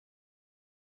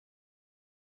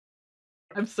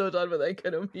I'm so done with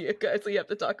Enkanomiya, guys. We have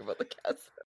to talk about the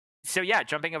chasm. So yeah,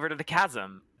 jumping over to the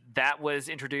Chasm, that was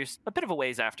introduced a bit of a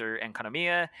ways after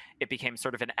Enkanomiya. It became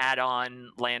sort of an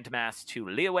add-on landmass to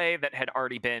Liyue that had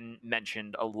already been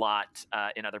mentioned a lot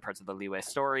in other parts of the Liyue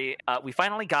story. We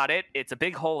finally got it. It's a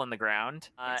big hole in the ground.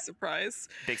 Surprise.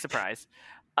 Big surprise.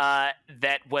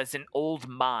 That was an old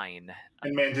mine.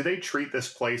 And man, do they treat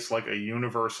this place like a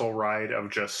universal ride of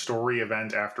just story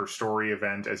event after story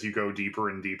event as you go deeper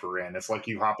and deeper in? It's like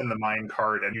you hop in the mine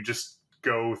cart and you just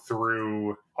go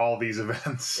through all these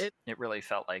events. It really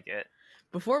felt like it.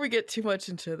 Before we get too much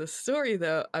into the story,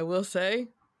 though, I will say,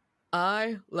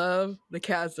 I love the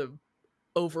Chasm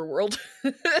overworld.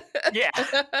 Yeah.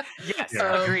 Yes.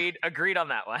 Yeah. Agreed on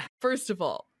that one. First of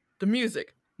all, the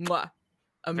music, mwah,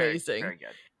 amazing. Very good.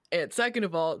 And second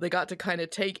of all, they got to kind of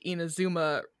take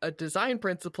Inazuma design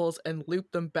principles and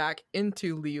loop them back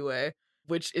into Liyue,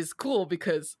 which is cool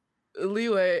because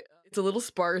Liyue, it's a little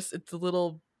sparse, it's a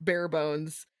little bare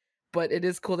bones, but it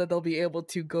is cool that they'll be able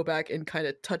to go back and kind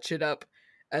of touch it up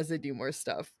as they do more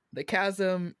stuff. The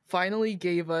Chasm finally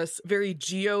gave us very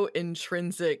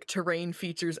geo-intrinsic terrain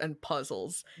features and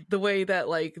puzzles. The way that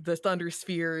like the Thunder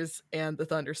Spheres and the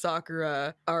Thunder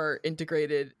Sakura are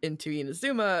integrated into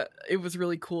Inazuma, it was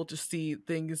really cool to see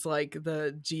things like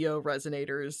the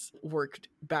geo-resonators worked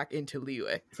back into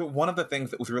Liyue. So one of the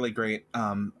things that was really great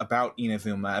about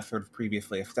Inazuma, as sort of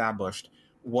previously established,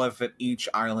 was that each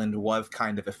island was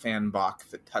kind of a sandbox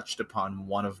that touched upon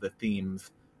one of the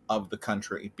themes of the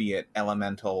country, be it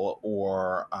elemental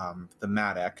or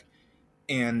thematic.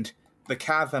 And the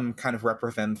Chasm kind of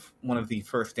represents one of the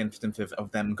first instances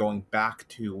of them going back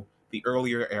to the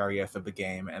earlier areas of the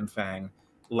game and saying,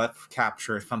 let's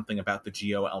capture something about the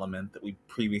geo element that we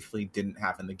previously didn't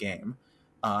have in the game.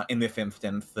 In this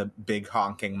instance, the big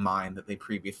honking mine that they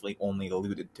previously only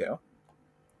alluded to.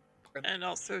 And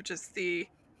also just the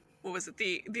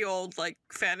old like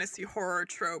fantasy horror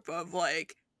trope of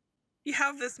like, you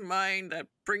have this mine that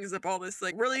brings up all this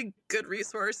like really good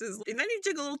resources, and then you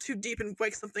dig a little too deep and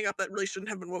wake something up that really shouldn't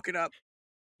have been woken up.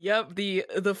 Yep,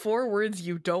 the 4 words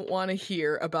you don't want to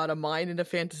hear about a mine in a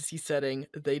fantasy setting,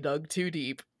 they dug too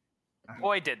deep.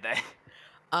 Boy, did they.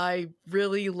 I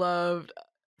really loved,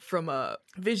 from a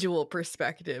visual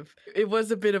perspective, it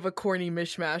was a bit of a corny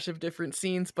mishmash of different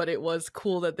scenes, but it was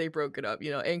cool that they broke it up.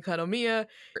 You know, Enkanomiya,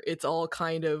 it's all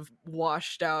kind of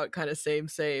washed out, kind of same.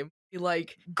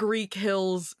 Like Greek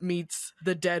hills meets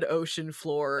the dead ocean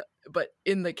floor, but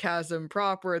in the Chasm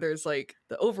proper, there's like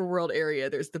the overworld area,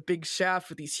 there's the big shaft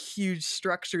with these huge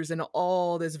structures and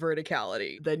all this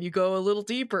verticality. Then you go a little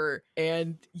deeper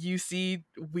and you see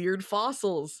weird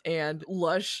fossils and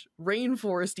lush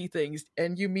rainforesty things,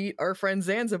 and you meet our friend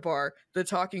Zanzibar, the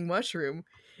talking mushroom,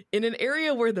 in an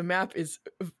area where the map is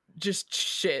just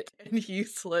shit and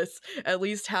useless. At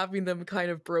least having them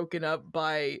kind of broken up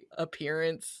by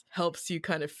appearance helps you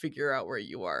kind of figure out where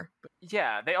you are.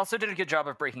 Yeah, they also did a good job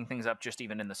of breaking things up just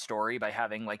even in the story by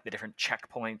having like the different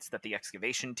checkpoints that the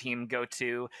excavation team go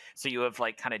to. So you have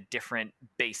like kind of different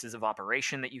bases of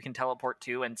operation that you can teleport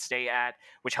to and stay at,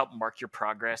 which help mark your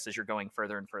progress as you're going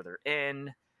further and further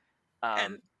in.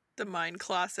 And the mine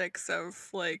classics of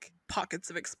like pockets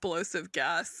of explosive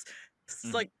gas,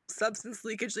 like substance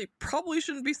leakage they probably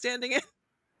shouldn't be standing in.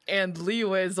 And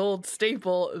Liyue's old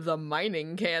staple, the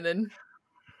mining cannon.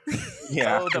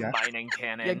 Mining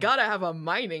cannon. You gotta have a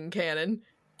mining cannon.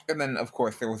 And then, of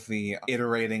course, there was the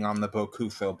iterating on the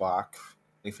Bokuso box.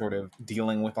 They sort of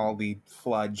dealing with all the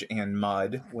sludge and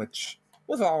mud, which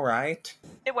was all right.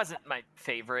 It wasn't my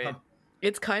favorite.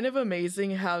 It's kind of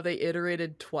amazing how they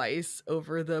iterated twice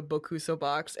over the Bokuso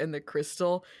box and the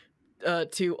crystal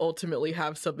to ultimately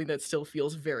have something that still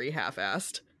feels very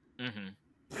half-assed.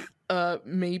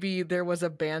 Maybe there was a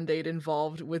band-aid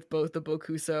involved with both the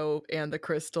Bokuso and the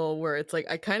crystal, where it's like,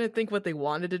 I kind of think what they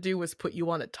wanted to do was put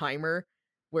you on a timer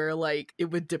where like it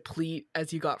would deplete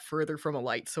as you got further from a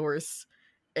light source,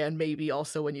 and maybe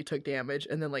also when you took damage,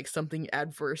 and then like something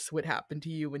adverse would happen to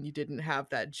you when you didn't have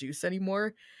that juice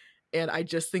anymore. And I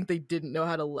just think they didn't know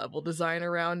how to level design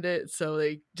around it, so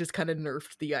they just kind of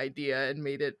nerfed the idea and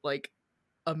made it like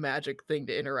a magic thing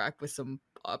to interact with some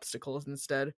obstacles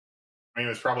instead. I mean,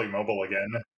 it's probably mobile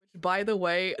again. By the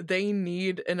way, they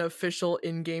need an official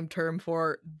in-game term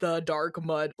for the dark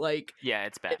mud. Like, yeah,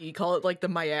 it's bad. You call it like the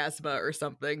miasma or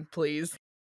something, please.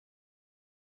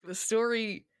 The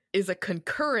story is a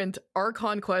concurrent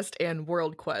Archon quest and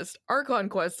World quest. Archon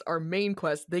quests are main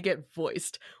quests, they get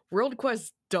voiced. World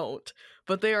quests don't,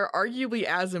 but they are arguably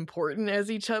as important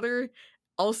as each other.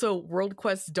 Also, world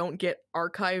quests don't get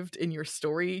archived in your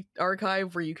story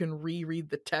archive where you can reread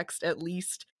the text at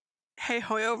least. Hey,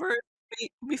 Hoyover, Can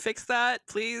we fix that,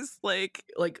 please? Like,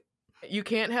 you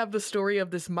can't have the story of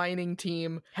this mining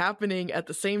team happening at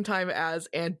the same time as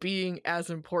and being as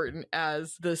important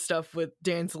as the stuff with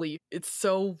Dansley. It's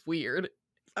so weird.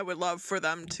 I would love for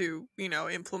them to,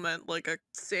 implement like a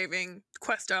saving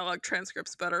quest dialogue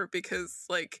transcripts better, because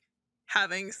like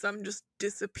having some just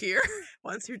disappear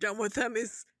once you're done with them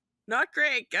is not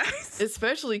great, guys.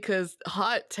 Especially because,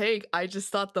 hot take, I just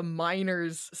thought the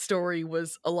miners story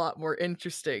was a lot more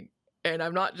interesting. And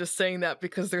I'm not just saying that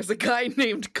because there's a guy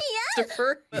named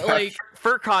Christopher. But like,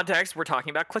 for context, we're talking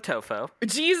about Clotofo.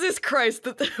 Jesus Christ,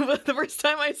 the first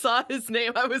time I saw his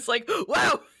name, I was like,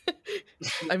 wow!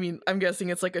 I mean, I'm guessing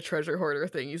it's like a treasure hoarder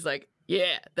thing. He's like,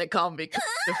 yeah, they call me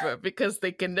Christopher because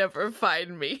they can never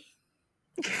find me.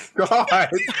 God.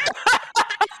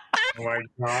 Oh my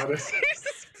god.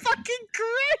 Jesus fucking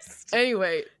Christ!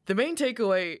 Anyway, the main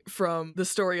takeaway from the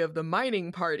story of the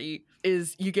mining party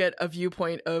is you get a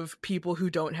viewpoint of people who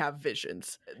don't have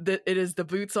visions. That it is the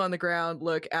boots on the ground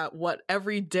look at what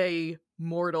everyday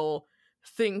mortal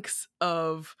thinks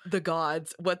of the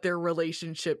gods, what their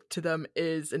relationship to them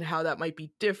is, and how that might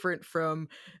be different from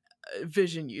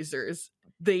vision users.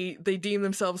 They deem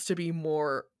themselves to be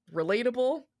more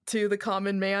relatable to the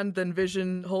common man than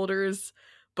vision holders,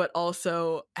 but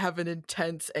also have an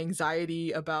intense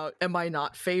anxiety about, am I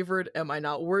not favored? Am I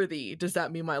not worthy? Does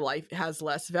that mean my life has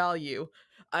less value?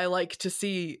 I like to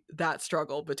see that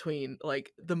struggle between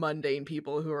like the mundane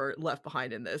people who are left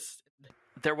behind in this.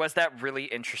 There was that really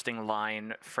interesting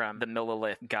line from the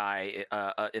Millilith guy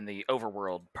in the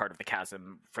overworld part of the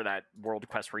Chasm for that world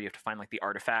quest where you have to find like the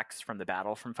artifacts from the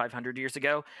battle from 500 years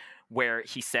ago, where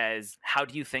he says, how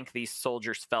do you think these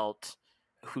soldiers felt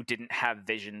who didn't have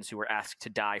visions, who were asked to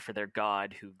die for their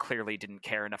god, who clearly didn't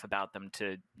care enough about them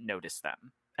to notice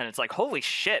them? And it's like, holy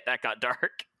shit, that got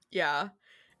dark. Yeah.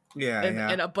 Yeah,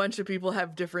 and a bunch of people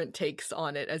have different takes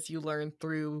on it as you learn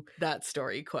through that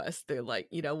story quest. They're like,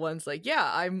 one's like,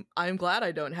 yeah, I'm glad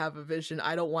I don't have a vision.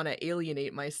 I don't want to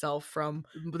alienate myself from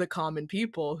the common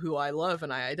people who I love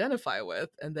and I identify with.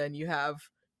 And then you have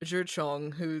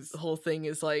Zhichong, whose whole thing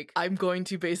is like, I'm going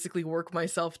to basically work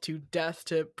myself to death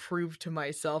to prove to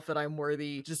myself that I'm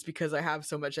worthy, just because I have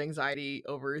so much anxiety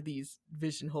over these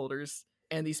vision holders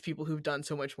and these people who've done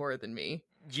so much more than me.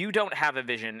 You don't have a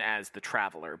vision as the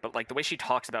traveler, but like the way she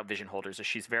talks about vision holders is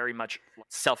she's very much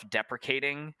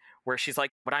self-deprecating, where she's like,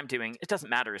 what I'm doing, it doesn't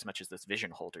matter as much as this vision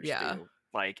holders do.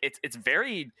 Like it's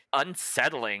very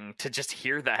unsettling to just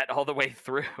hear that all the way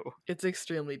through. It's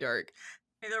extremely dark.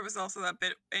 There was also that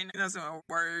bit in Inazuma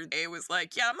where A was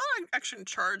like, yeah, I'm not actually in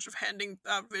charge of handing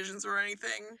out visions or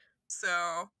anything.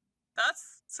 So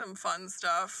that's some fun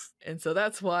stuff. And so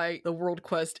that's why the world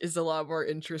quest is a lot more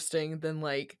interesting than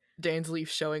like Dansleaf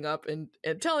showing up and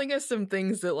telling us some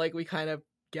things that like we kind of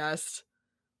guessed.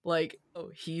 Like, oh,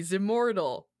 he's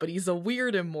immortal, but he's a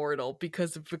weird immortal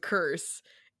because of the curse.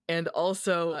 And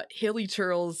also, hilly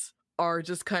churls are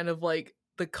just kind of like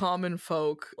the common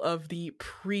folk of the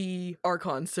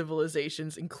pre-Archon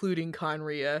civilizations, including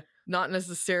Conria. Not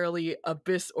necessarily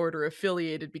Abyss Order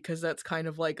affiliated, because that's kind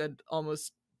of like an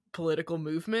almost political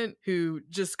movement who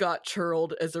just got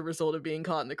churled as a result of being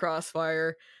caught in the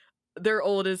crossfire. They're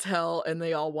old as hell and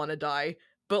they all want to die.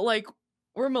 But like,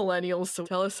 we're millennials, so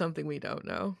tell us something we don't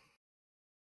know.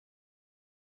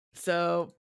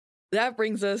 So that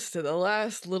brings us to the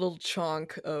last little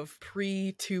chunk of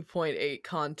pre 2.8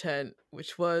 content,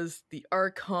 which was the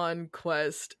Archon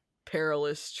Quest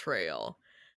Perilous Trail.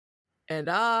 And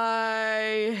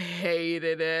I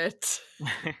hated it.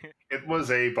 It was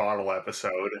a bottle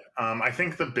episode. I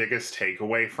think the biggest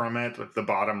takeaway from it, the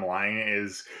bottom line,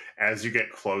 is as you get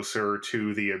closer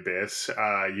to the abyss,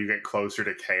 you get closer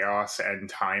to chaos and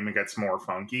time gets more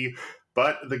funky.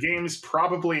 But the game's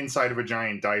probably inside of a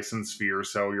giant Dyson sphere,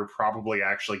 so you're probably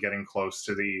actually getting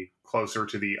closer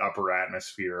to the upper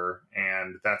atmosphere,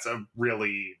 and that's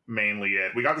really mainly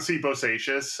it. We got to see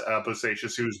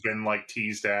Bosacius, who's been like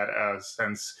teased at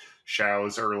since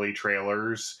Xiao's early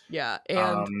trailers. Yeah,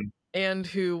 and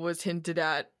who was hinted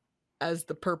at as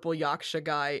the purple Yaksha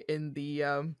guy in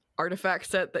the artifact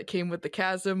set that came with the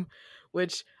Chasm,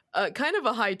 which kind of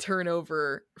a high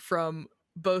turnover from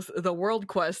both the world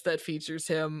quest that features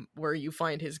him, where you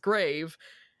find his grave,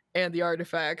 and the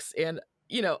artifacts. And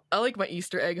I like my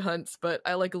Easter egg hunts, but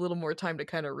I like a little more time to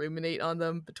kind of ruminate on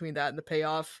them between that and the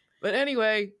payoff. But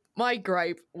anyway, my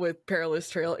gripe with Perilous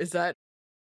Trail is that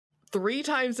 3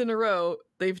 times in a row,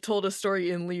 they've told a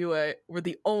story in Liyue where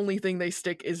the only thing they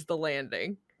stick is the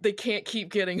landing. They can't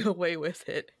keep getting away with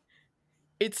it.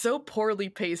 It's so poorly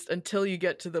paced until you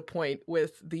get to the point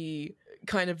with the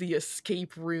kind of the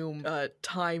escape room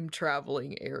time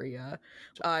traveling area.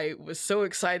 I was so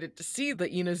excited to see the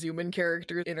Inazuman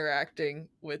characters interacting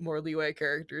with more Liyue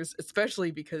characters,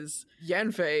 especially because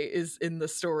Yanfei is in the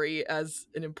story as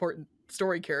an important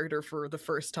story character for the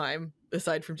first time,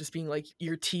 aside from just being like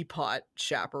your teapot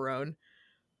chaperone.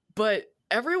 But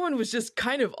everyone was just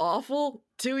kind of awful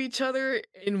to each other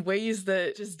in ways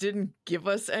that just didn't give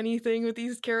us anything with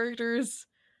these characters.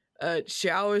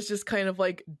 Xiao is just kind of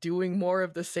like doing more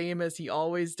of the same as he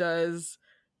always does.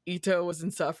 Ito was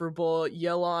insufferable.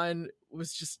 Yelon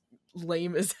was just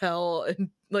lame as hell. And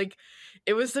like,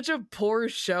 it was such a poor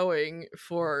showing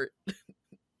for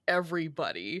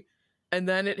everybody. And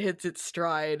then it hits its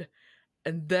stride.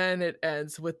 And then it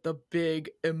ends with the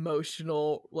big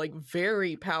emotional, like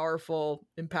very powerful,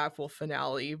 impactful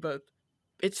finale. But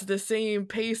it's the same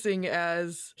pacing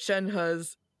as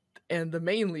Shenhe's and the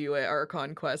main Liyue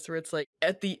Archon quest, where it's like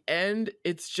at the end,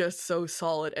 it's just so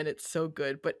solid and it's so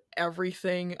good. But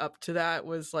everything up to that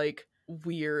was like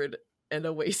weird and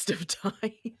a waste of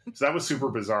time. So that was super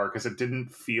bizarre because it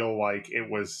didn't feel like it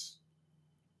was.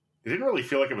 It didn't really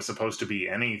feel like it was supposed to be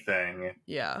anything.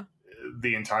 Yeah.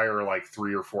 The entire like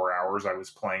 3 or 4 hours I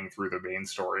was playing through the main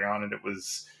story on it, it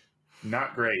was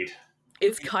not great.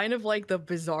 It's kind of like the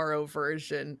Bizarro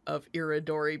version of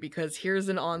Iridori, because here's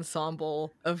an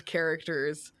ensemble of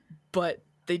characters, but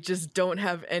they just don't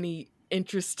have any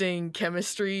interesting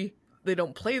chemistry. They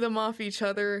don't play them off each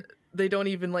other. They don't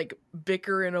even like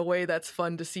bicker in a way that's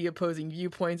fun to see opposing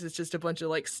viewpoints. It's just a bunch of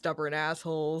like stubborn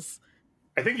assholes.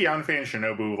 I think Yanfei and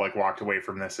Shinobu like walked away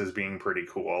from this as being pretty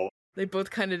cool. They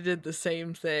both kind of did the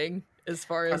same thing as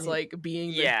far as like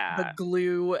being the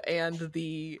glue and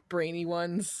the brainy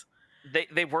ones.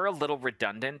 They were a little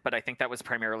redundant, but I think that was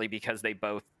primarily because they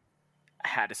both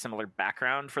had a similar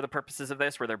background for the purposes of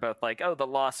this, where they're both like, oh, the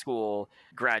law school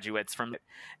graduates from,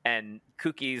 and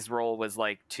Kuki's role was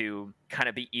like to kind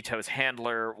of be Ito's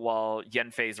handler, while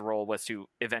Yanfei's role was to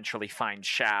eventually find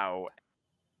Xiao.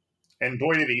 And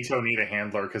boy, did Ito need a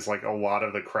handler, because, like, a lot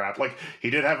of the crap... Like, he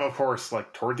did have, of course,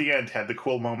 like, toward the end, had the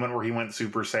cool moment where he went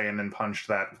Super Saiyan and punched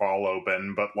that wall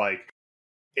open, but, like,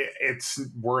 it's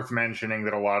worth mentioning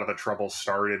that a lot of the trouble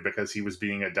started because he was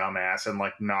being a dumbass, and,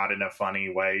 like, not in a funny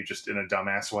way, just in a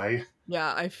dumbass way.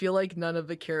 Yeah, I feel like none of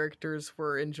the characters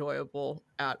were enjoyable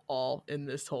at all in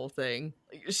this whole thing.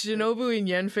 Shinobu and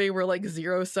Yanfei were, like,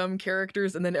 zero-sum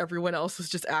characters, and then everyone else was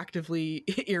just actively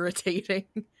irritating.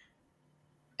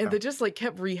 And they just, like,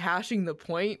 kept rehashing the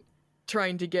point,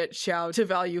 trying to get Xiao to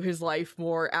value his life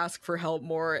more, ask for help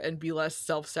more, and be less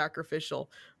self-sacrificial.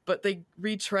 But they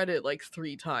retread it, like,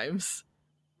 3 times.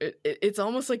 It's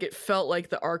almost like it felt like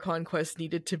the Archon quest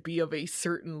needed to be of a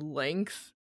certain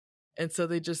length. And so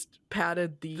they just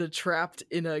padded the trapped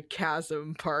in a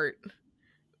chasm part.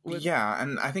 Yeah,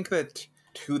 and I think that,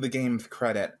 to the game's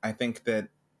credit, I think that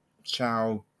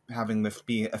Xiao having this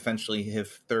be essentially his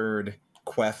third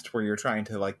quest where you're trying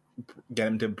to like get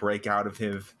him to break out of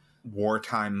his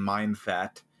wartime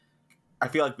mindset, I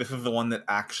feel like this is the one that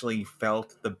actually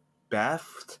felt the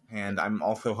best, and I'm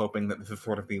also hoping that this is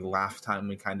sort of the last time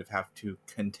we kind of have to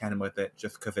contend with it,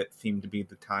 just because it seemed to be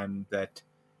the time that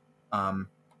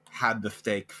had the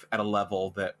stakes at a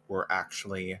level that were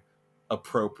actually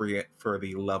appropriate for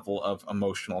the level of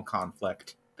emotional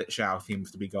conflict that Xiao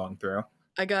seems to be going through.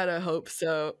 I gotta hope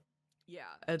so. Yeah,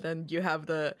 and then you have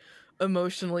the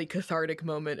emotionally cathartic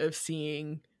moment of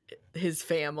seeing his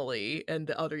family and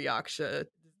the other Yaksha,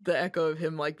 the echo of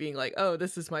him like being like, oh,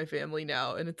 this is my family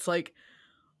now. And it's like,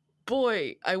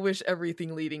 boy, I wish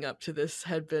everything leading up to this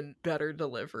had been better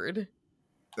delivered.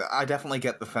 I definitely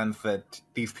get the sense that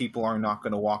these people are not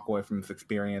going to walk away from this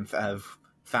experience as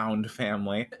found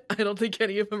family. I don't think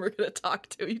any of them are going to talk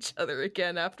to each other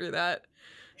again after that.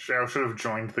 Xiao should have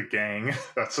joined the gang.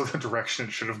 That's the direction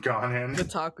it should have gone in. The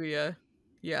Takuya.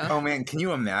 Yeah. Oh man, can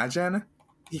you imagine?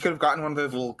 He could have gotten one of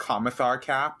those little commissar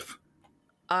caps.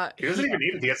 He doesn't even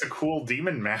need it. He has a cool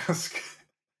demon mask.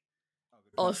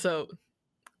 Also,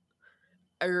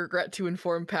 I regret to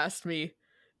inform past me,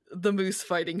 the moose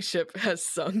fighting ship has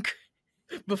sunk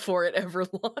before it ever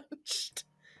launched.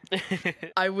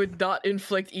 I would not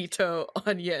inflict Ito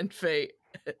on Yanfei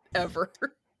ever.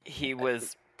 He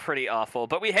was pretty awful,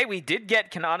 but we did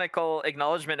get canonical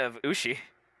acknowledgement of Ushi.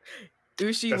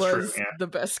 Ushi was the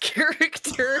best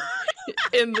character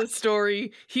in the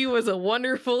story. He was a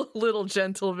wonderful little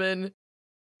gentleman.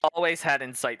 Always had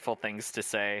insightful things to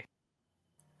say.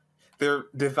 Their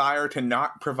desire to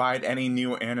not provide any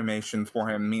new animations for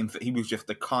him means that he was just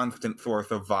a constant source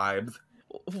of vibes.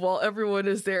 while everyone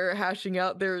is there hashing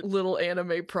out their little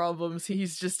anime problems,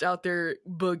 he's just out there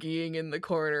boogieing in the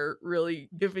corner, really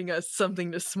giving us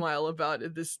something to smile about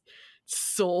in this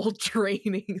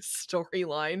soul-draining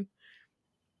storyline.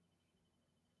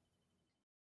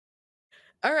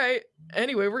 All right.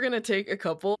 Anyway, we're going to take a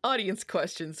couple audience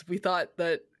questions. We thought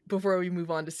that before we move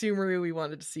on to Sumeru, we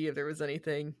wanted to see if there was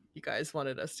anything you guys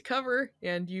wanted us to cover,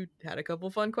 and you had a couple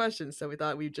fun questions, so we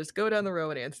thought we'd just go down the row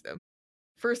and answer them.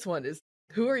 First one is,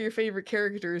 who are your favorite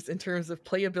characters in terms of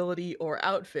playability or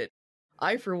outfit?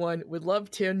 I, for one, would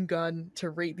love Tin Gun to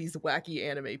rate these wacky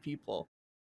anime people.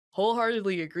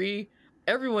 Wholeheartedly agree.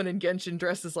 Everyone in Genshin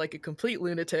dresses like a complete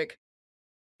lunatic,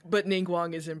 but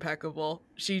Ningguang is impeccable.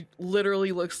 She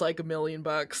literally looks like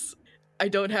 $1,000,000. I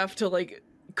don't have to, like,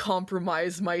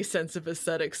 compromise my sense of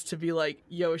aesthetics to be like,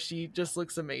 yo, she just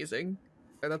looks amazing.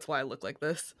 That's why I look like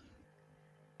this.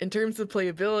 In terms of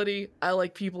playability, I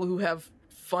like people who have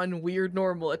fun, weird,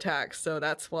 normal attacks, so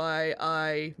that's why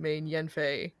I main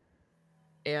Yanfei.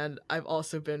 And I've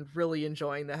also been really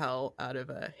enjoying the hell out of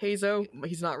Heizo.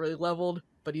 He's not really leveled,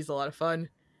 but he's a lot of fun.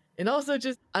 And also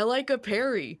just, I like a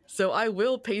parry, so I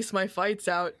will pace my fights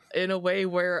out in a way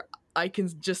where I can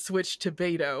just switch to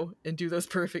Beto and do those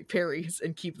perfect parries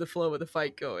and keep the flow of the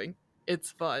fight going.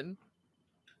 It's fun.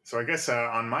 So I guess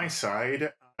on my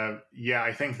side, yeah,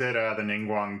 I think that the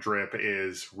Ningguang drip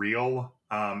is real.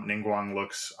 Ningguang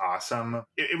looks awesome.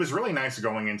 It was really nice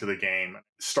going into the game,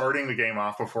 starting the game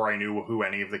off before I knew who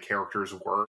any of the characters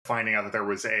were, finding out that there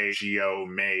was a Geo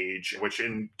mage, which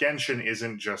in Genshin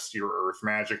isn't just your earth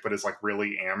magic, but is like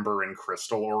really amber and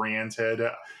crystal oriented.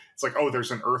 It's like, oh,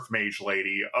 there's an earth mage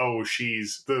lady. Oh,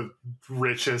 she's the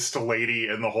richest lady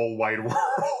in the whole wide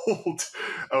world.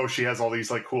 Oh, she has all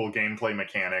these like cool gameplay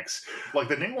mechanics. Like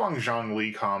the Ningguang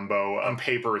Zhongli combo on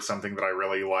paper is something that I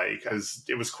really like, because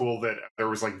it was cool that there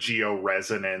was like geo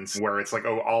resonance where it's like,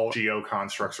 oh, all geo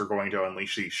constructs are going to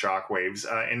unleash these shockwaves.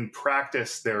 In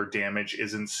practice, their damage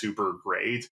isn't super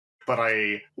great, but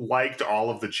I liked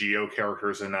all of the Geo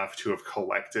characters enough to have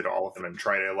collected all of them and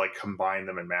try to like combine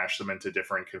them and mash them into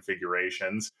different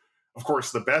configurations. Of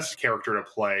course, the best character to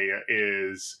play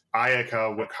is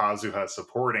Ayaka with Kazuha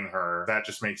supporting her. That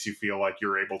just makes you feel like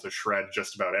you're able to shred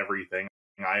just about everything.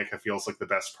 Ayaka feels like the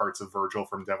best parts of Virgil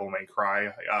from Devil May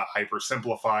Cry, hyper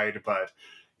simplified, but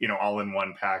all in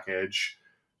one package.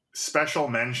 Special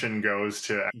mention goes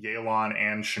to Yelan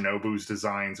and Shinobu's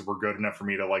designs were good enough for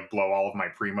me to like blow all of my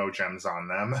primo gems on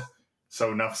them.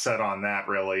 So enough said on that,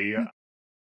 really.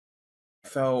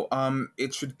 So,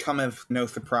 it should come as no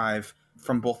surprise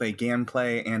from both a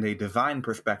gameplay and a design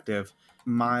perspective.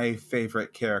 My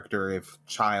favorite character is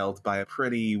Child by a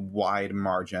pretty wide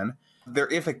margin. There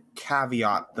is a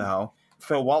caveat, though.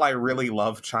 So while I really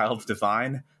love Child's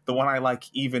design, the one I like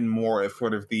even more is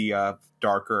sort of the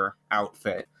darker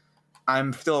outfit.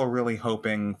 I'm still really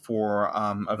hoping for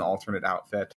an alternate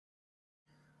outfit.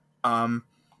 From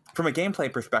a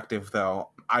gameplay perspective, though,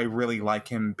 I really like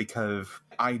him because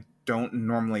I don't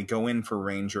normally go in for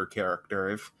ranger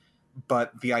characters,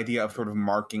 but the idea of sort of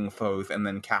marking foes and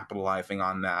then capitalizing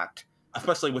on that,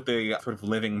 especially with the sort of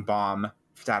living bomb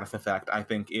status effect, I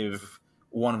think is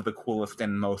one of the coolest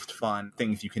and most fun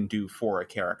things you can do for a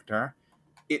character.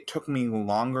 It took me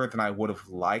longer than I would have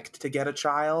liked to get a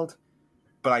Child,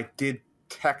 but I did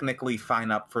technically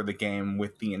sign up for the game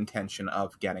with the intention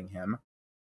of getting him.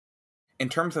 In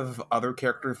terms of other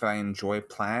characters that I enjoy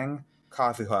playing,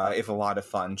 Kazuha is a lot of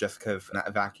fun just because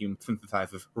that vacuum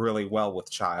synthesizes really well with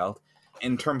Child.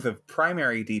 In terms of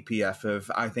primary DPSs,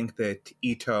 I think that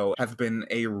Ito has been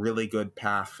a really good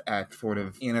path at sort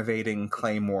of innovating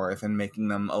claymores and making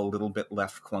them a little bit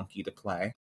less clunky to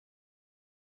play.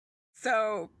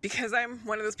 So, because I'm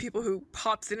one of those people who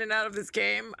pops in and out of this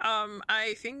game,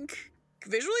 I think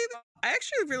visually, I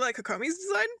actually really like Hakomi's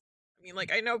design. I mean,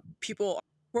 like, I know people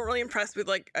weren't really impressed with,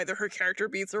 like, either her character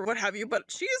beats or what have you, but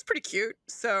she is pretty cute,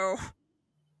 so...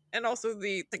 And also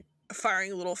the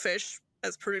firing little fish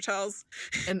as projectiles.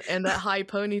 And that high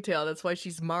ponytail, that's why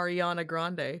she's Mariana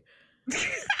Grande.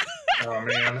 Oh,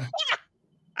 man.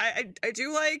 I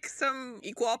do like some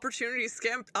equal opportunity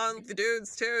skimp on the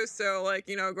dudes too, so like,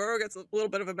 Goro gets a little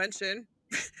bit of a mention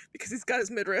because he's got his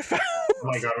midriff out. Oh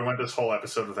my god, we went this whole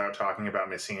episode without talking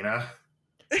about Messina.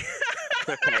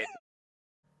 Okay.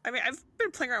 I mean, I've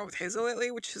been playing around with Hazel lately,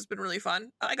 which has been really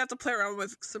fun. I got to play around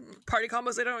with some party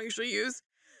combos I don't usually use.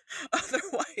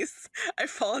 Otherwise, I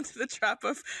fall into the trap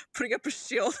of putting up a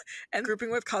shield and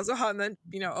grouping with Kazuha and then,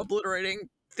 obliterating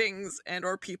things and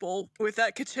or people with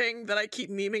that kaching that I keep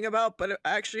memeing about, but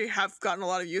I actually have gotten a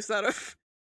lot of use out of.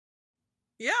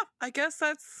 Yeah, I guess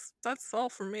that's all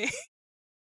for me.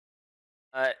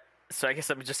 So I guess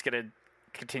I'm just gonna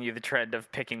continue the trend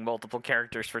of picking multiple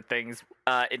characters for things.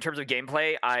 In terms of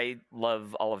gameplay, I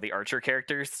love all of the archer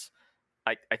characters.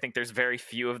 I think there's very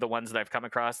few of the ones that I've come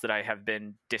across that I have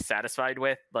been dissatisfied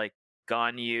with, like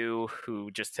Ganyu,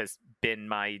 who just has been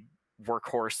my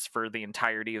workhorse for the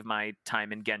entirety of my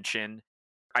time in Genshin.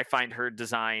 I find her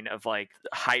design of like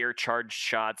higher charged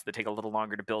shots that take a little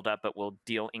longer to build up but will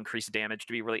deal increased damage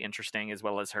to be really interesting, as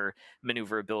well as her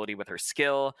maneuverability with her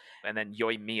skill. And then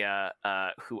Yoimiya,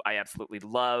 who I absolutely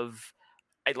love.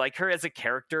 I like her as a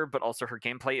character, but also her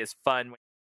gameplay is fun.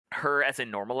 Her as a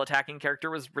normal attacking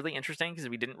character was really interesting because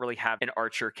we didn't really have an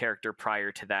archer character prior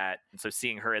to that. And so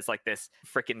seeing her as like this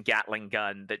freaking Gatling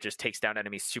gun that just takes down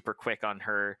enemies super quick on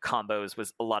her combos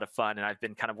was a lot of fun. And I've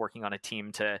been kind of working on a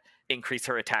team to increase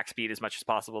her attack speed as much as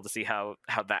possible to see how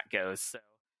that goes. So.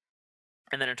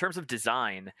 And then in terms of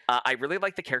design, I really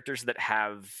like the characters that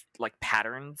have like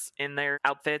patterns in their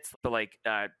outfits. So like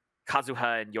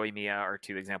Kazuha and Yoimiya are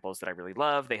two examples that I really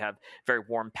love. They have very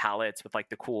warm palettes with like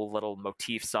the cool little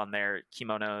motifs on their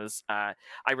kimonos. I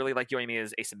really like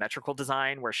Yoimiya's asymmetrical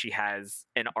design, where she has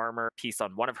an armor piece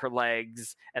on one of her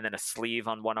legs and then a sleeve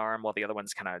on one arm while the other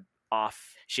one's kind of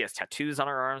off. She has tattoos on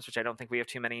her arms, which I don't think we have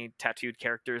too many tattooed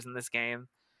characters in this game.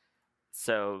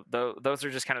 So those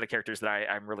are just kind of the characters that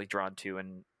I'm really drawn to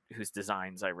and whose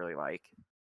designs I really like.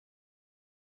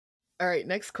 All right,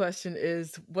 next question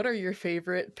is, what are your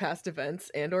favorite past events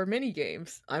and or mini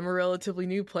games? I'm a relatively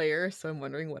new player, so I'm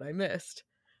wondering what I missed.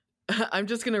 I'm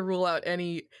just going to rule out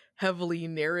any heavily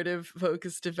narrative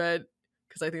focused event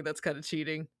because I think that's kind of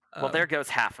cheating. Well, there goes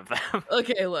half of them.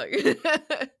 Okay, look.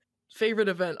 Favorite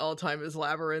event all time is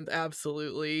Labyrinth,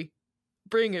 absolutely.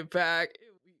 Bring it back.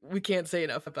 We can't say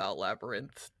enough about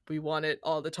Labyrinth. We want it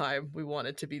all the time. We want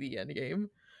it to be the end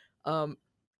game.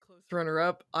 Close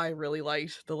runner-up, I really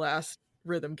liked the last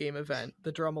rhythm game event,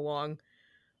 the Drum Along.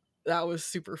 That was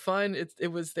super fun. It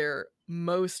was their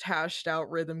most hashed out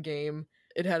rhythm game.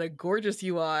 It had a gorgeous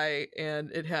UI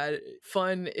and it had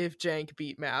fun if jank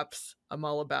beat maps. I'm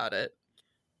all about it.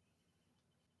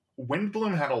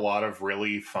 Windbloom had a lot of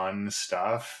really fun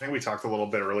stuff. I think we talked a little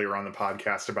bit earlier on the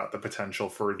podcast about the potential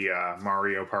for the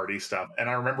Mario Party stuff. And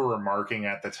I remember remarking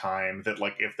at the time that,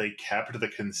 like, if they kept the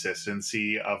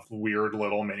consistency of weird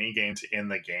little mini games in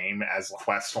the game as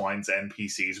quest lines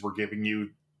NPCs were giving you,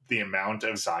 the amount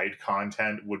of side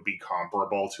content would be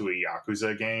comparable to a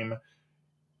Yakuza game.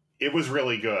 It was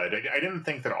really good. I didn't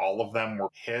think that all of them were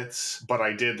hits, but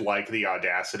I did like the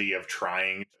audacity of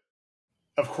trying.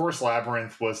 Of course,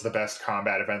 Labyrinth was the best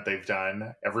combat event they've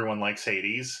done. Everyone likes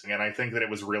Hades, and I think that it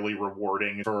was really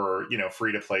rewarding for,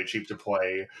 free-to-play,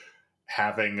 cheap-to-play,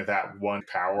 having that one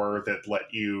power that let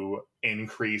you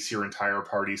increase your entire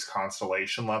party's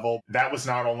constellation level. That was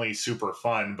not only super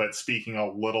fun, but speaking a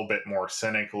little bit more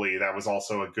cynically, that was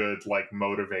also a good,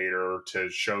 motivator to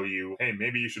show you, hey,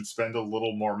 maybe you should spend a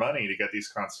little more money to get these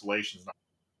constellations.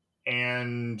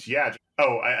 And yeah.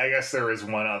 Oh, I guess there is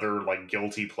one other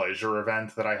guilty pleasure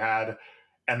event that I had,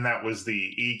 and that was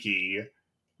the Iki,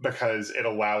 because it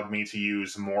allowed me to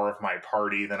use more of my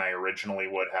party than I originally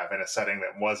would have in a setting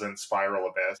that wasn't Spiral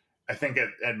Abyss. I think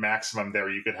at maximum there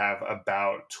you could have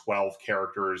about 12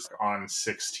 characters on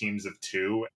 6 teams of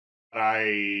 2.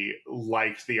 I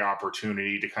liked the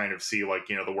opportunity to kind of see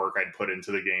the work I'd put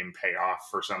into the game pay off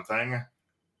for something.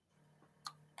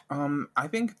 I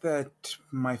think that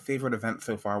my favorite event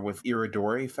so far was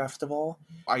Iridori Festival.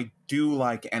 I do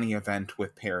like any event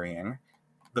with parrying.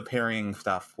 The parrying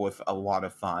stuff was a lot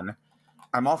of fun.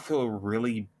 I'm also a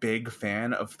really big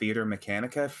fan of Theater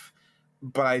Mechanicus,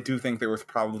 but I do think there was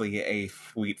probably a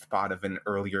sweet spot of an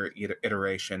earlier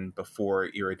iteration before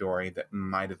Iridori that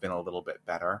might have been a little bit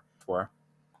better for.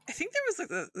 I think there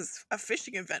was a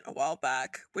fishing event a while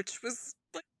back, which was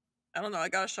I don't know, I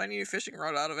got a shiny new fishing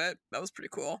rod out of it. That was pretty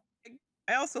cool.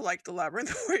 I also liked the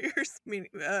Labyrinth Warriors.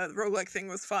 The roguelike thing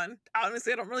was fun.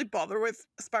 Honestly, I don't really bother with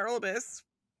Spiral Abyss.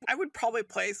 I would probably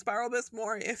play Spiral Abyss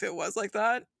more if it was like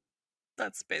that.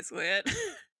 That's basically it.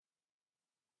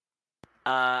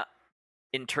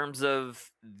 In terms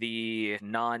of the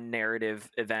non-narrative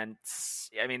events,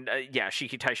 I mean,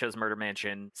 Shiki Taisho's Murder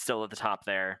Mansion, still at the top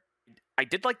there. I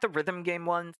did like the rhythm game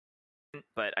one,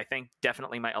 but I think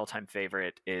definitely my all-time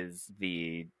favorite is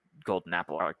the Golden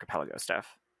Apple Archipelago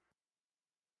stuff.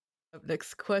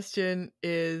 Next question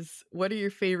is, what are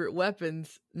your favorite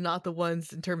weapons? Not the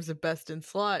ones in terms of best in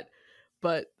slot,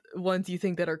 but ones you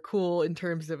think that are cool in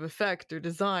terms of effect or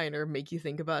design or make you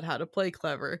think about how to play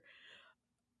clever.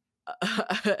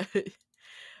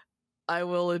 I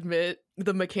will admit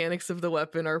the mechanics of the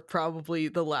weapon are probably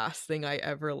the last thing I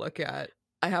ever look at.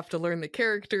 I have to learn the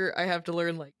character. I have to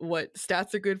learn like what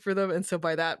stats are good for them. And so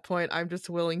by that point, I'm just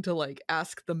willing to like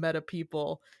ask the meta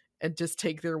people and just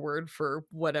take their word for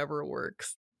whatever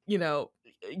works. You know,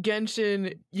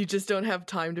 Genshin, you just don't have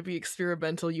time to be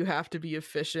experimental. You have to be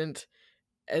efficient.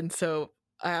 And so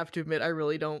I have to admit, I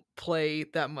really don't play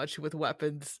that much with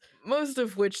weapons, most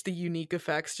of which the unique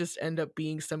effects just end up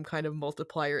being some kind of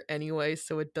multiplier anyway,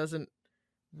 so it doesn't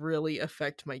really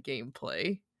affect my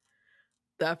gameplay.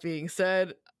 That being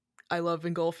said, I love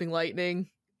engulfing lightning,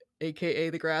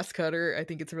 aka the grass cutter. I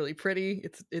think it's really pretty.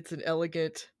 It's an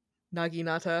elegant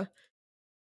naginata.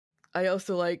 I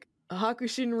also like a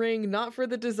Hakushin ring, not for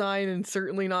the design and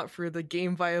certainly not for the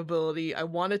game viability. I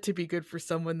want it to be good for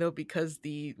someone though, because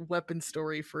the weapon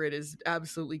story for it is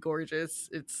absolutely gorgeous.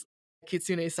 It's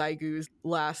Kitsune Saigu's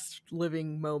last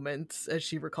living moments as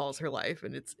she recalls her life,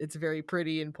 and it's very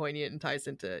pretty and poignant and ties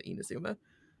into Inazuma.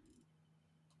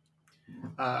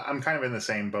 I'm kind of in the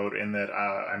same boat in that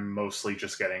I'm mostly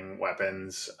just getting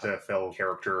weapons to fill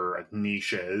character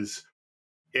niches.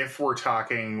 If we're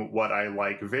talking what I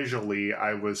like visually,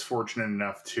 I was fortunate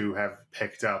enough to have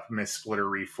picked up Miss Splitter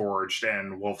Reforged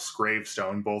and Wolf's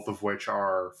Gravestone, both of which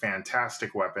are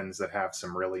fantastic weapons that have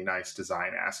some really nice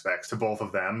design aspects to both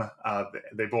of them.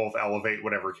 They both elevate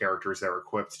whatever characters they're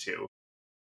equipped to.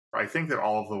 I think that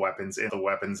all of the weapons in the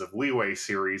Weapons of Leeway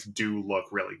series do look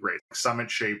really great. Summit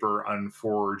Shaper,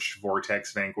 Unforged,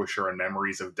 Vortex Vanquisher, and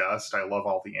Memories of Dust. I love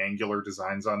all the angular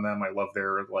designs on them. I love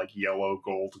their like yellow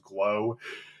gold glow.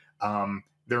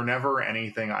 They're never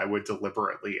anything I would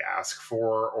deliberately ask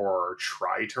for or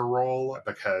try to roll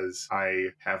because I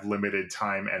have limited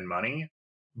time and money.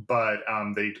 But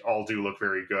they all do look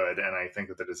very good, and I think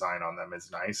that the design on them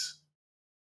is nice.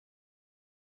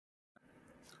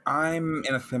 I'm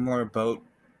in a similar boat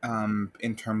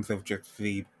in terms of just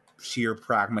the sheer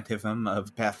pragmatism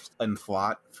of best and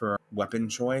slot for weapon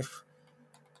choice.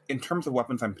 In terms of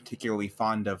weapons I'm particularly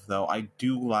fond of, though, I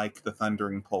do like the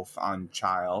Thundering Pulse on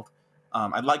Child.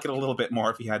 I'd like it a little bit more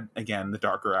if he had, again, the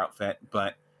darker outfit,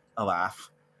 but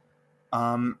alas.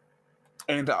 And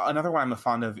another one I'm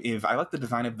fond of is I like the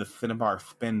design of the Cinnabar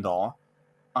Spindle.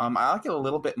 I like it a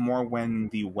little bit more when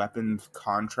the weapons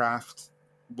contrast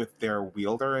with their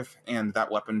wielders, and that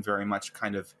weapon very much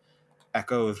kind of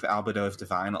echoes Albedo's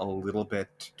design a little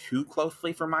bit too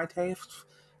closely for my tastes,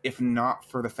 if not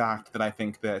for the fact that I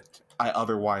think that I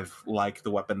otherwise like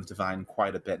the weapons design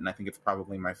quite a bit, and I think it's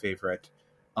probably my favorite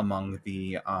among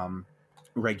the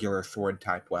regular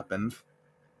sword-type weapons.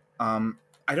 I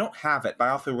don't have it, but I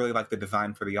also really like the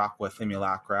design for the Aqua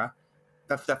Simulacra.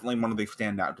 That's definitely one of the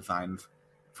standout designs,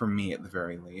 for me at the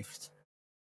very least.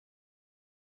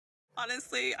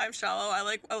 Honestly, I'm shallow. I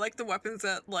like the weapons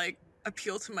that like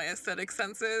appeal to my aesthetic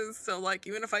senses. So like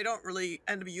even if I don't really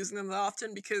end up using them that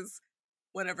often because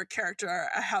whatever character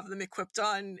I have them equipped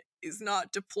on is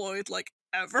not deployed like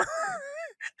ever.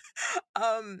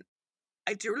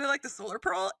 I do really like the Solar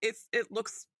Pearl. It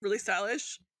looks really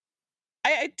stylish.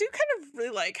 I do kind of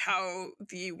really like how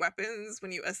the weapons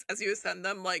when you as you ascend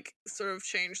them like sort of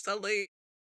change subtly.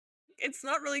 It's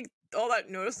not really all that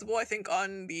noticeable, I think,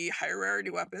 on the higher rarity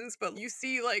weapons, but you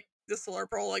see like the Solar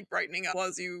Pearl like brightening up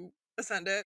as you ascend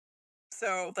it.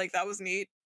 So like that was neat.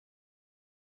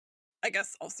 I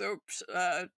guess also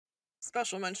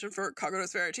special mention for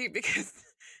Kagoto's Verity because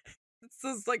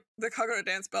this is like the Kagoto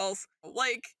dance bells.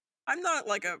 Like I'm not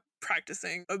like a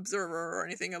practicing observer or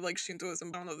anything of like Shintoism.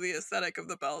 I don't know, the aesthetic of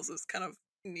the bells is kind of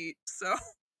neat. So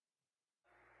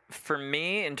for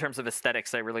me, in terms of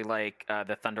aesthetics, I really like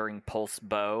the Thundering Pulse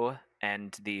bow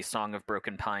and the Song of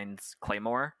Broken Pines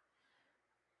claymore.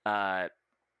 The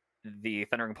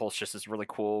Thundering Pulse just is really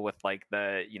cool with like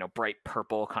the bright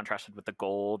purple contrasted with the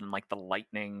gold and like the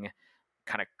lightning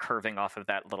kind of curving off of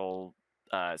that little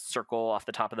circle off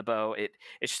the top of the bow.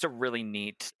 It's just a really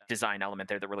neat design element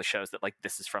there that really shows that like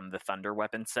this is from the Thunder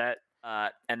weapon set.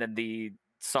 And then the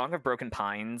Song of Broken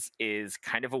Pines is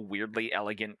kind of a weirdly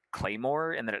elegant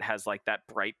claymore in that it has like that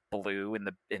bright blue in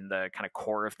the kind of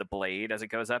core of the blade as it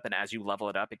goes up, and as you level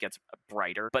it up it gets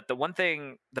brighter. But the one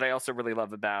thing that I also really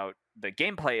love about the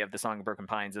gameplay of the Song of Broken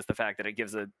Pines is the fact that it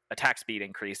gives a attack speed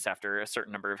increase after a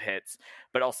certain number of hits,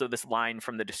 but also this line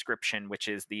from the description, which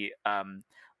is the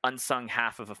unsung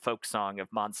half of a folk song of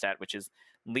Mondstadt, which is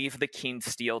leave the keen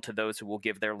steel to those who will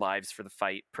give their lives for the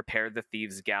fight, prepare the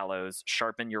thieves' gallows,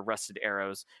 sharpen your rusted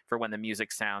arrows, for when the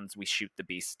music sounds we shoot the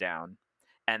beast down.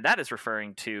 And that is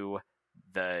referring to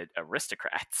the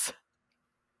aristocrats.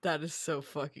 That is so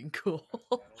fucking cool.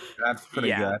 That's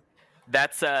pretty good.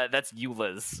 That's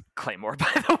Eula's claymore,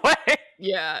 by the way.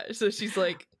 Yeah, so she's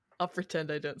like I'll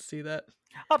pretend I don't see that.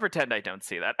 I'll pretend I don't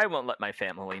see that. I won't let my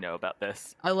family know about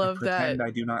this. I love that Pretend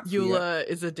I do not see it. Eula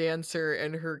is a dancer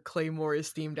and her claymore is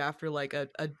themed after like a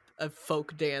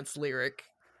folk dance lyric.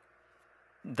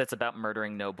 That's about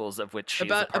murdering nobles, of which she's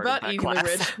About a part of that eating class. the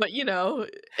rich, but you know.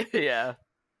 Yeah.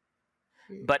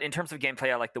 But in terms of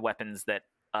gameplay, I like the weapons that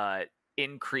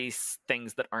increase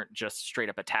things that aren't just straight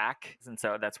up attack. And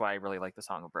so that's why I really like the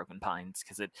Song of Broken Pines,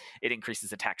 because it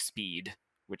increases attack speed,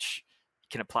 which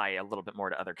can apply a little bit more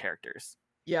to other characters.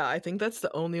 Yeah, I think that's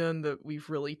the only one that we've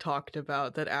really talked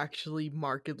about that actually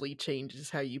markedly changes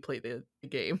how you play the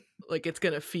game. Like, it's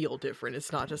gonna feel different.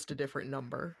 It's not just a different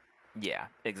number. Yeah,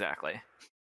 exactly.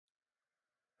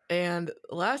 And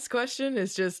last question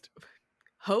is just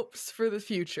hopes for the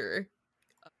future.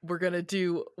 We're gonna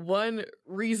do one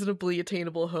reasonably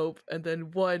attainable hope and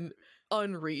then one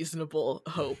unreasonable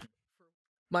hope.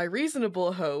 My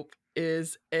reasonable hope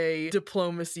is a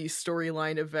diplomacy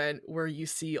storyline event where you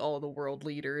see all the world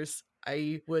leaders.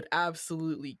 I would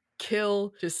absolutely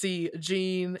kill to see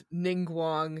Jean,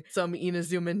 Ningguang, some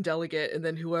Inazuman delegate, and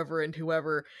then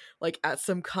whoever, like at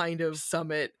some kind of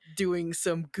summit doing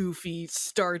some goofy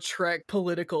Star Trek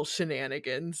political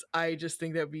shenanigans. I just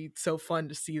think that'd be so fun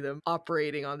to see them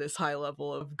operating on this high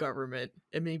level of government.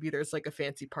 And maybe there's like a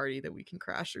fancy party that we can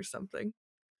crash or something.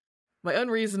 My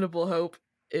unreasonable hope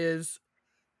is,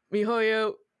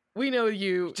 Mihoyo, we know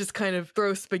you just kind of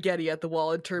throw spaghetti at the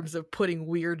wall in terms of putting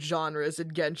weird genres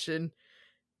in Genshin.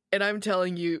 And I'm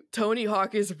telling you, Tony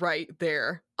Hawk is right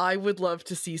there. I would love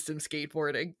to see some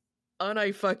skateboarding.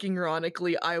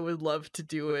 Ironically, I would love to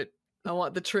do it. I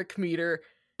want the trick meter.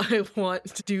 I want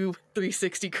to do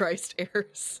 360 Christ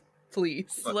airs.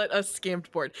 Please, let us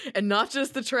skateboard. And not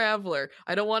just the Traveler.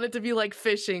 I don't want it to be like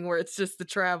fishing where it's just the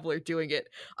Traveler doing it.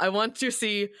 I want to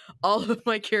see all of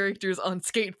my characters on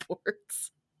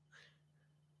skateboards.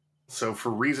 So for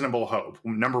reasonable hope,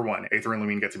 number one, Aether and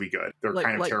Lumine get to be good. They're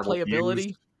kind of terrible playability.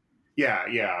 used.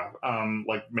 Yeah.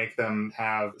 Like make them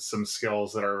have some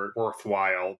skills that are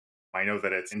worthwhile. I know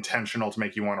that it's intentional to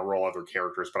make you want to roll other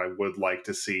characters, but I would like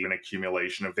to see an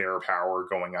accumulation of their power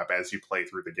going up as you play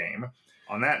through the game.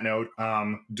 On that note,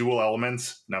 dual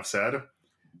elements, enough said.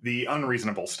 The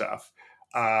unreasonable stuff.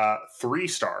 3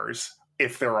 stars.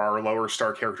 If there are lower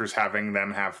star characters, having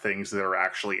them have things that are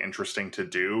actually interesting to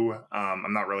do.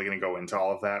 I'm not really going to go into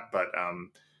all of that, but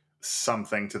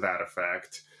something to that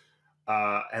effect.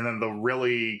 And then the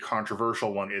really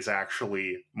controversial one is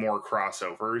actually more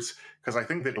crossovers, because I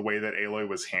think that the way that Aloy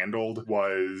was handled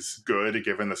was good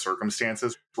given the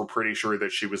circumstances. We're pretty sure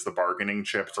that she was the bargaining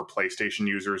chip for PlayStation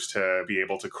users to be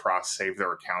able to cross-save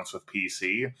their accounts with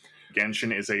PC.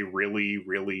 Genshin is a really,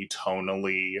 really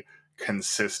tonally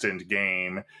consistent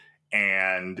game,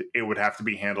 and it would have to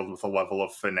be handled with a level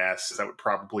of finesse that would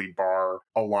probably bar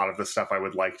a lot of the stuff I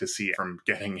would like to see from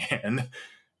getting in.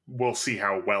 We'll see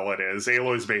how well it is.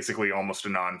 Aloy is basically almost a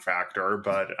non-factor,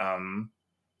 but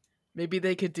maybe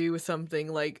they could do something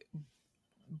like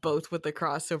both with the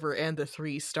crossover and the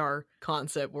 3-star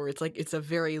concept, where it's like it's a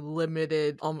very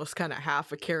limited, almost kind of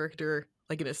half a character,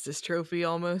 like an assist trophy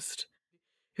almost.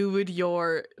 Who would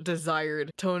your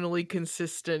desired, tonally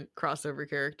consistent crossover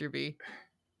character be?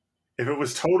 If it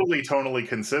was tonally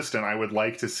consistent, I would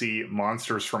like to see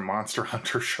monsters from Monster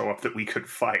Hunter show up that we could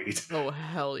fight. Oh,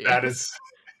 hell yeah. That is,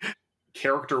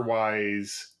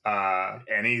 character-wise,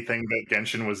 anything that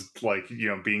Genshin was, like,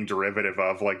 being derivative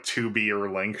of, like 2B or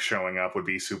Link showing up would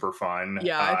be super fun.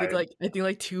 Yeah, I think like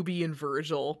 2B and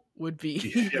Virgil would be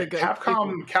the good.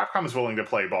 Capcom is willing to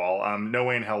play ball. No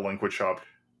way in hell Link would show up.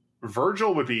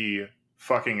 Virgil would be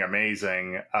fucking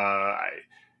amazing.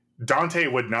 Dante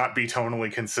would not be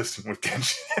tonally consistent with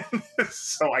Genshin,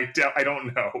 so I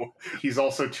don't know. He's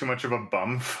also too much of a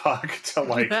bumfuck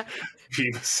to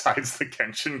be besides the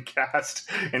Genshin cast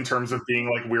in terms of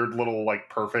being like weird little like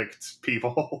perfect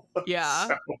people. Yeah,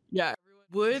 So. Yeah.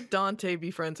 Would Dante be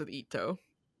friends with Ito?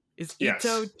 Is Yes.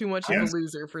 Ito too much of a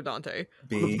loser for Dante?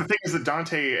 The thing is that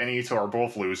Dante and Ito are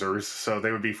both losers, so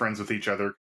they would be friends with each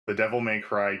other. The Devil May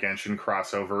Cry Genshin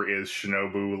crossover is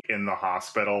Shinobu in the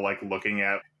hospital, like looking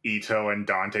at Ito and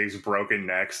Dante's broken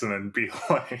necks and then be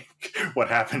like, what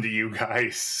happened to you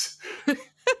guys?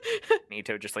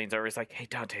 Ito just leans over, he's like, hey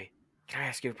Dante, can I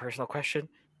ask you a personal question?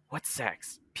 What's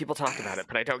sex? People talk about it,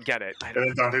 but I don't get it. And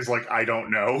then Dante's like, I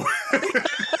don't know.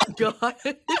 God.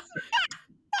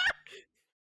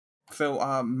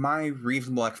 So my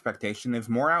reasonable expectation is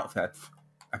more outfits.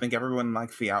 I think everyone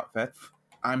likes the outfits.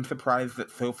 I'm surprised that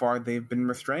so far they've been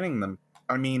restraining them.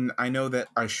 I mean, I know that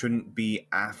I shouldn't be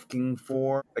asking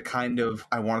for the kind of,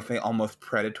 I want to say, almost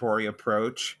predatory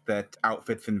approach that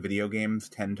outfits in video games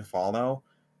tend to follow.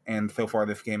 and so far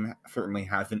this game certainly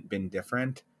hasn't been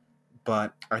different.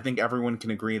 But I think everyone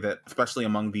can agree that, especially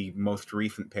among the most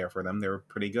recent pair for them, they were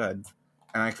pretty good.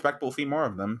 And I expect we'll see more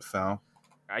of them, so...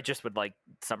 I just would like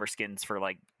summer skins for,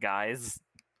 like, guys,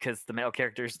 because the male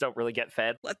characters don't really get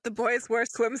fed. Let the boys wear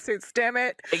swimsuits, damn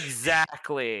it.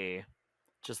 Exactly.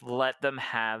 Just let them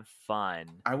have fun.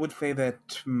 I would say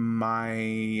that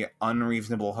my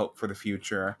unreasonable hope for the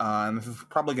future, and this is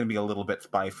probably going to be a little bit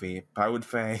spicy, but I would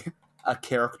say a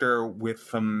character with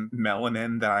some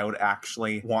melanin that I would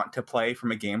actually want to play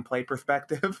from a gameplay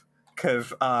perspective.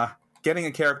 Because getting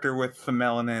a character with some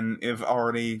melanin is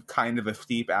already kind of a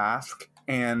steep ask,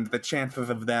 and the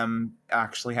chances of them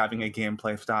actually having a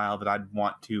gameplay style that I'd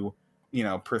want to,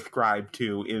 prescribe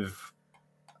to is,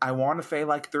 I want to say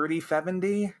like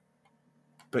 30-70,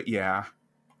 but yeah,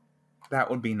 that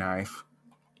would be nice.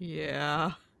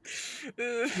 Yeah.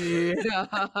 Ugh.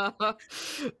 Yeah.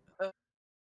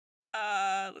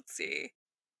 Let's see.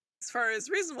 As far as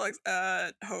reasonable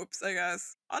hopes, I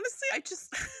guess. Honestly, I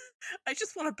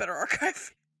just want a better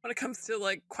archive when it comes to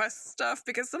like quest stuff,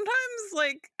 because sometimes,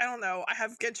 like, I don't know, I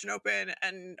have Genshin open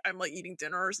and I'm like eating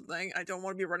dinner or something. I don't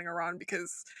want to be running around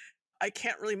because I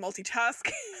can't really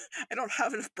multitask. I don't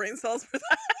have enough brain cells for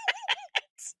that.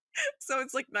 So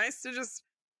it's like nice to just,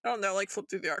 I don't know, like flip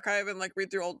through the archive and like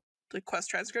read through old like quest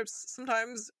transcripts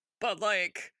sometimes. But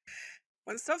like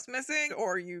when stuff's missing,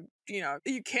 or you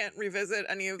can't revisit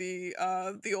any of the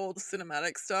old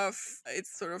cinematic stuff,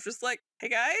 it's sort of just like, hey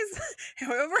guys, hey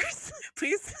whoever's,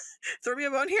 please throw me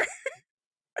a bone here.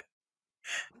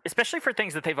 Especially for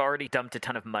things that they've already dumped a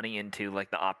ton of money into,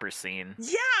 like the opera scene.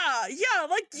 Yeah,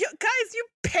 like guys, you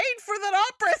paid for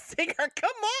that opera singer, come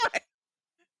on.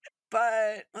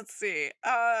 But let's see.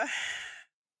 I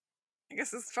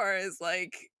guess as far as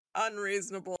like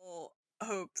unreasonable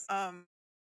hopes,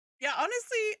 yeah,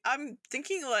 honestly, I'm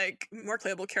thinking like more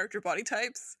playable character body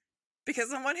types,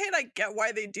 because on one hand, I get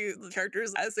why they do the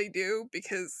characters as they do,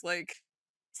 because like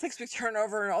 6-week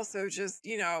turnover, and also just,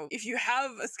 if you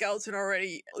have a skeleton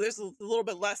already, there's a little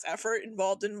bit less effort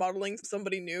involved in modeling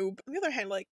somebody new. But on the other hand,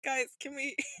 like, guys, can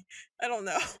we, I don't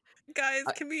know. Guys,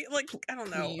 can we, like, I don't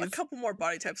know, a Please. couple more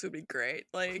body types would be great.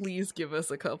 Like, Please give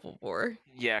us a couple more.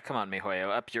 Yeah, come on,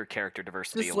 Mihoyo, up your character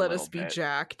diversity Just a let little us be bit.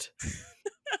 jacked.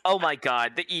 Oh my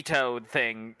god, the Ito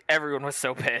thing. Everyone was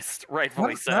so pissed.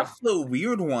 Rightfully so. That's the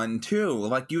weird one, too.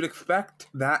 Like, you'd expect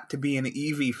that to be an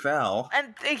easy fell.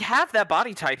 And they have that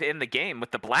body type in the game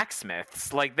with the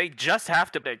blacksmiths. Like, they just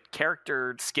have to put a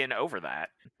character skin over that.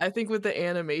 I think with the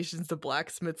animations the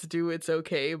blacksmiths do, it's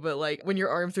okay, but like when your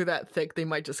arms are that thick, they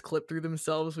might just clip through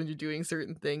themselves when you're doing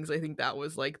certain things. I think that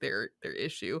was like their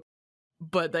issue.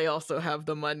 But they also have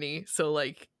the money, so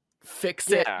like fix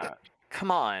it. Yeah,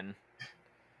 come on.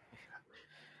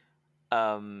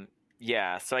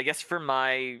 Yeah, so I guess for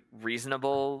my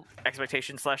reasonable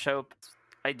expectation / hope,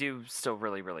 I do still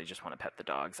really, really just want to pet the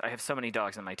dogs. I have so many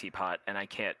dogs in my teapot, and I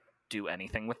can't do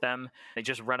anything with them. They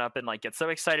just run up and like get so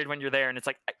excited when you're there, and it's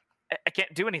like, I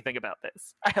can't do anything about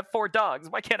this. I have 4 dogs.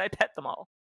 Why can't I pet them all?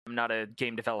 I'm not a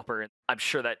game developer, and I'm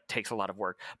sure that takes a lot of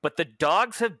work. But the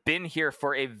dogs have been here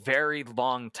for a very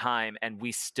long time, and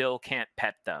we still can't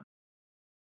pet them.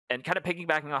 And kind of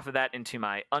piggybacking off of that into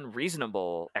my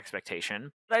unreasonable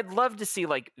expectation, I'd love to see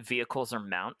like vehicles or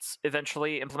mounts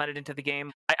eventually implemented into the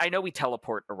game. I know we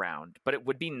teleport around, but it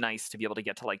would be nice to be able to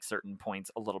get to like certain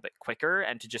points a little bit quicker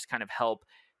and to just kind of help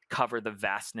cover the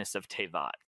vastness of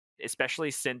Tevat,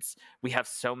 especially since we have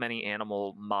so many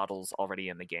animal models already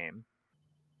in the game.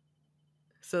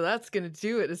 So that's going to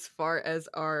do it as far as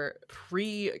our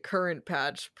pre-current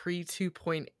patch,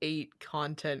 pre-2.8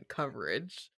 content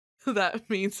coverage. That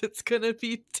means it's going to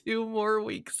be 2 more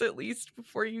weeks at least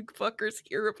before you fuckers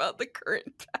hear about the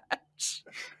current patch.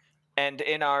 And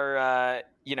in our,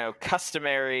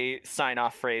 customary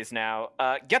sign-off phrase now,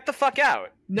 get the fuck out.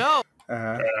 No.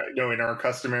 No, in our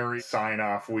customary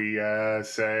sign-off, we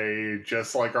say,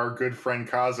 just like our good friend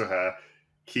Kazuha,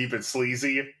 keep it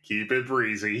sleazy, keep it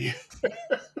breezy.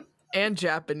 And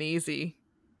Japanesey.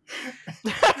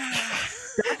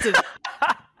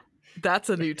 That's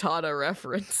a new Tada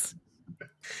reference.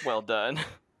 Well done.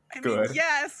 I mean, Good.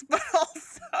 yes, but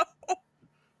also...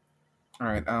 All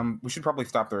right, we should probably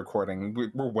stop the recording.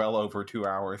 We're well over 2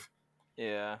 hours.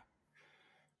 Yeah.